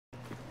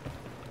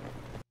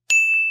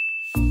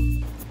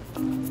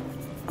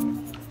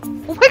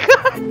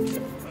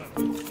You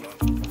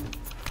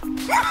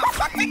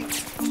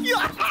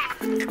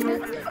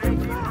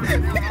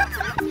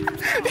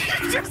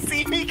just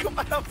see me come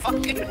out of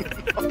fucking.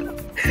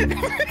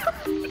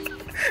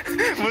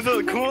 Was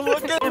it cool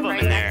looking?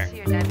 Right next to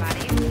your dead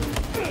body.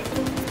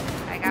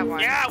 I got one.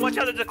 Yeah, watch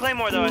out, there's a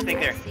claymore though, I think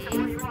there.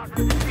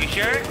 You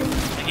sure?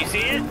 Did you see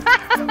it?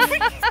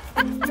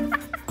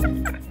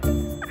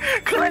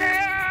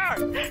 Clear!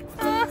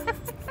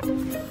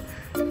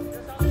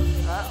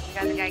 Oh, we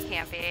got the guy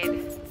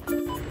camping.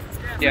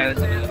 Yeah,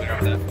 there's another one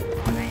over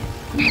there.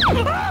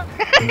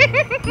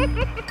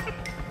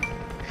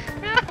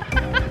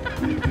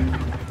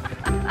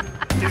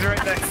 He's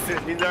right next to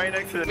it. He's right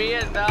next to it. Me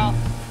and Val.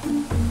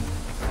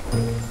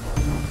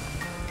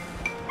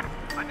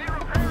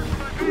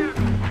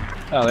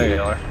 Oh, there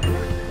you are.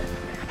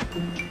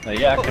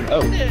 Yeah, I can.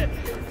 Oh. Shit.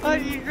 How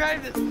do you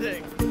drive this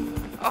thing?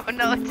 Oh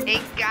no,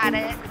 Tank got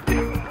it.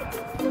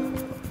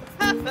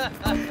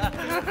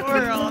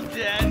 We're all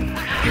dead.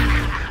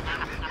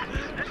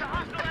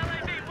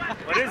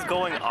 What is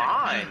going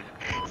on?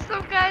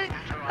 Some guy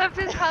left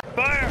his house.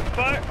 Fire!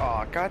 Fire!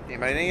 Oh,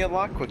 goddamn! I didn't get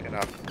locked quick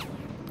enough.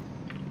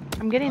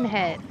 I'm getting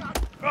hit.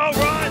 Oh,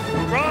 run!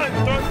 Run!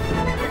 Don't...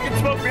 We can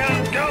smoke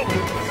behind us! Go!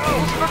 Go!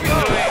 Go!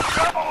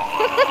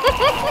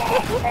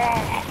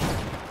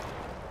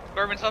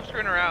 Corbin, stop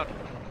screwing around.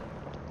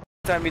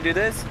 Time you do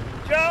this?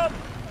 Jump!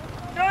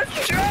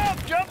 Just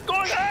jump! Jump! Go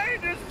high!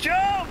 Just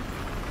jump!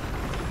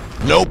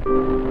 Nope.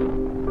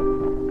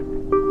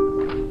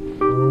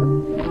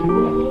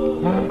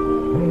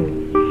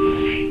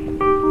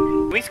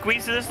 Can we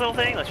squeeze through this little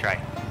thing? Let's try.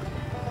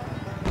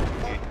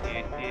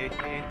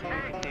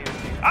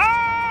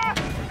 Ah!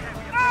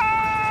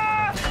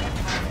 Ah!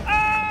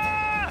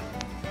 Ah!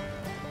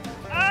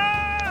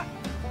 Ah!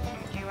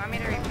 Do you want me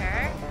to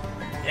repair?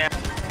 Yeah.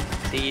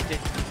 See, you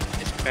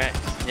just cracked.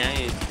 Now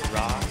you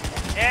rock.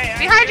 Hey,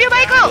 Behind you,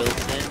 Michael!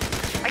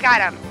 Wilson. I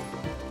got him.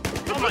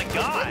 Oh my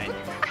god!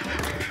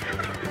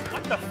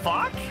 What the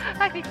fuck?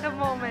 I need a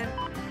moment.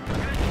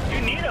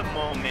 You need a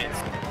moment.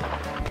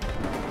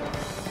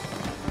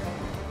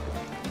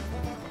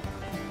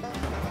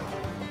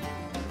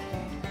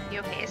 You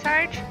okay,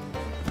 Sarge?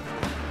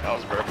 That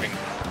was burping.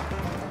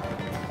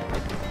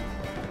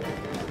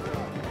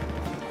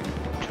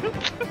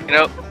 You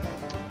know,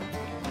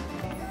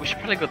 we should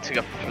probably go take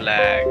a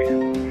flag.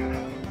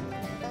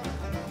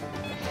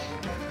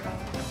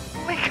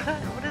 Oh my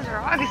god, what is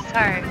wrong,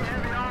 Sarge?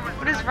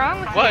 What is wrong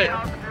with What? you?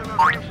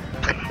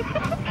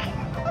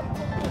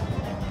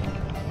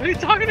 What are you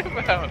talking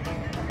about?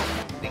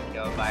 Think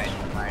you'll buy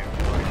my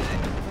recording.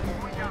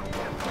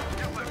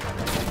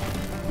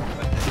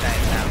 But this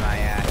guy's not my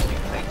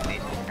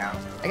PlayStation account.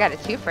 I got a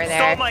twofer Stole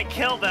there. my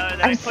kill though. That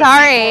I'm I put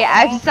sorry, people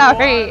I'm off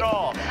sorry. at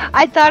all.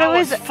 I thought That it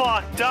was.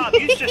 fucked up.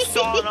 You just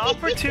saw an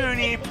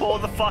opportunity to pull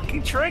the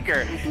fucking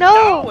trigger. No,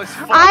 That was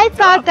I fucked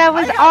thought up. that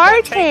was I had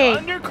our that tank tank.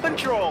 under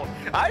control.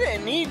 I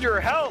didn't need your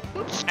help.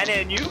 And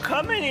then you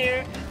come in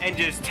here and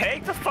just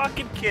take the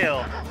fucking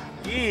kill.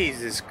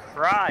 Jesus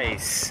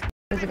Christ.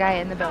 There's a guy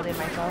in the building,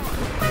 Michael.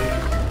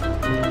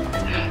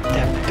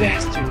 That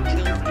bastard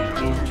killed me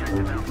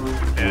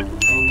again.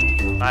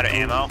 Out of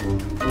ammo.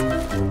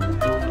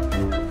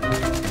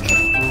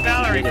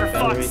 Valerie, for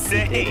fuck's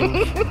sake.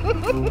 You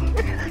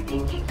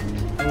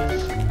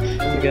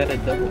got a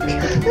double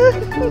kill.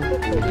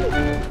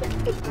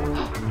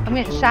 I'm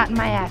getting shot in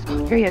my ass.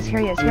 Here he is, here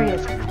he is, here he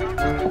is.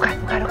 Oh god,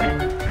 oh god, oh god.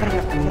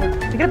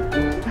 Gotta get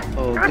him.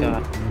 Oh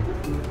god.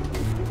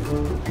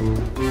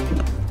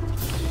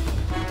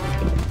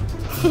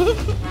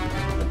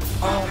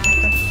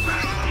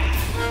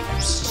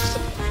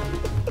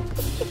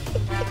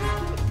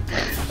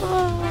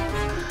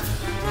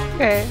 Oh,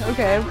 okay,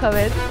 okay, I'm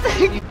coming.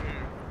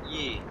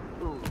 Yeah.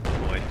 Ooh,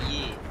 boy.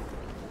 Yeah.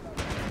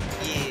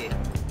 Yeah.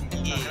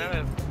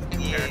 Yeah.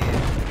 Yeah.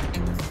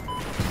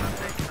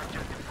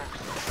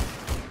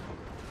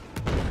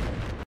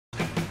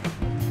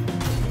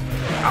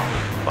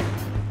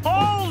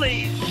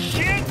 Holy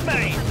shit,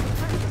 mate!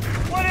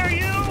 What are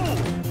you?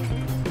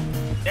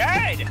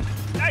 Dad!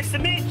 Nice to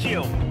meet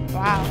you!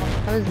 Wow,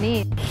 that was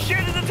neat. Shoot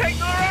at the tank to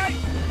the right!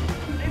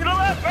 Tank to the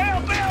left!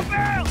 Bail! Bail!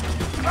 Bail!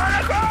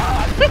 Run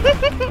across!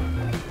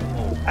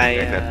 I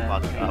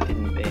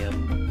didn't bail.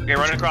 Okay,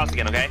 run across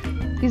again, okay?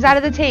 He's out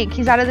of the tank,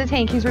 he's out of the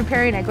tank, he's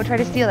repairing it. Go try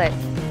to steal it.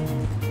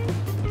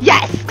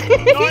 Yes!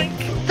 Yoink.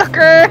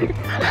 Sucker!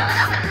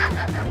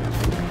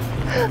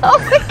 Oh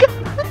my god!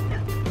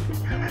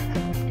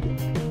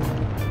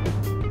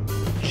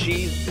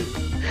 Jesus.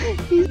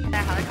 He's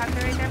that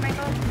helicopter right there,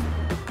 Michael?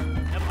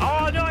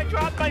 Oh no, I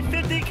dropped my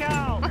 50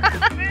 cal!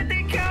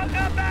 50 cal,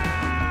 come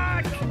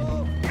back!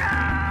 No!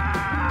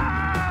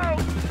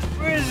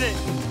 Where is it?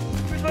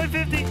 Where's my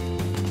 50?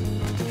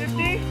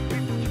 50?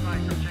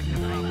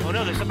 Oh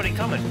no, there's somebody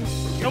coming.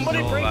 Somebody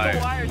no break liar. the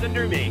wires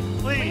under me,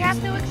 please. We have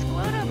to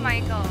explode him,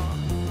 Michael.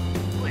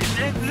 Please,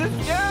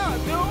 yeah,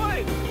 do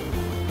it!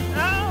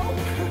 No!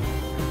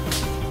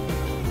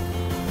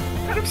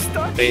 I'm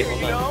stuck Wait, here,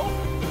 hold you on. know?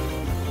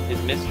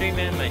 Is Mystery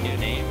Man my new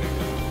name?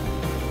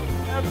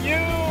 Have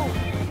you!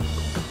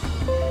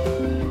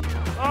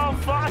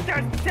 fought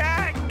the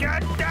tank!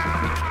 Get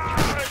down!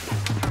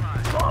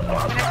 I'm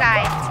gonna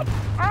die.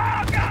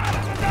 Oh god,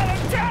 it's another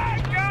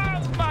tank!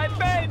 Oh, my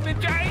baby,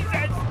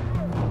 Jesus!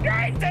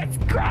 Jesus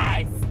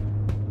Christ!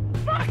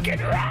 Fucking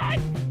run!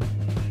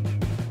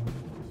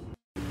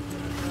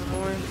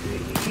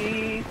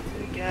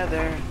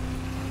 Together.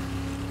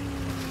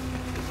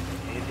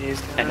 It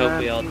is I hope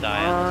we all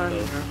die on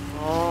this boat.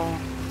 wonderful.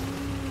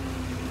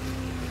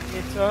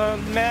 It's a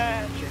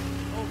magic.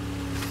 Oh,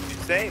 you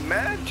say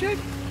magic?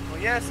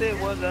 Well, yes, it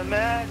was a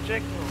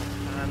magical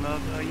time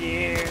of the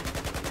year.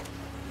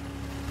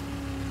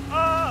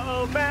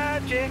 Oh,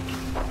 magic.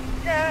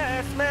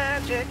 Yes,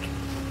 magic.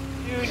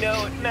 You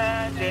know it's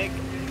magic.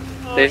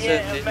 Oh, There's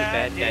yeah, a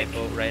bad guy magic.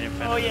 boat right in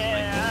front Oh, of us,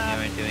 yeah. Michael, and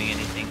you aren't doing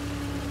anything.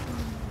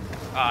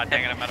 Ah,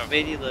 dang it, I'm out of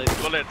Wait, you look.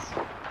 bullets.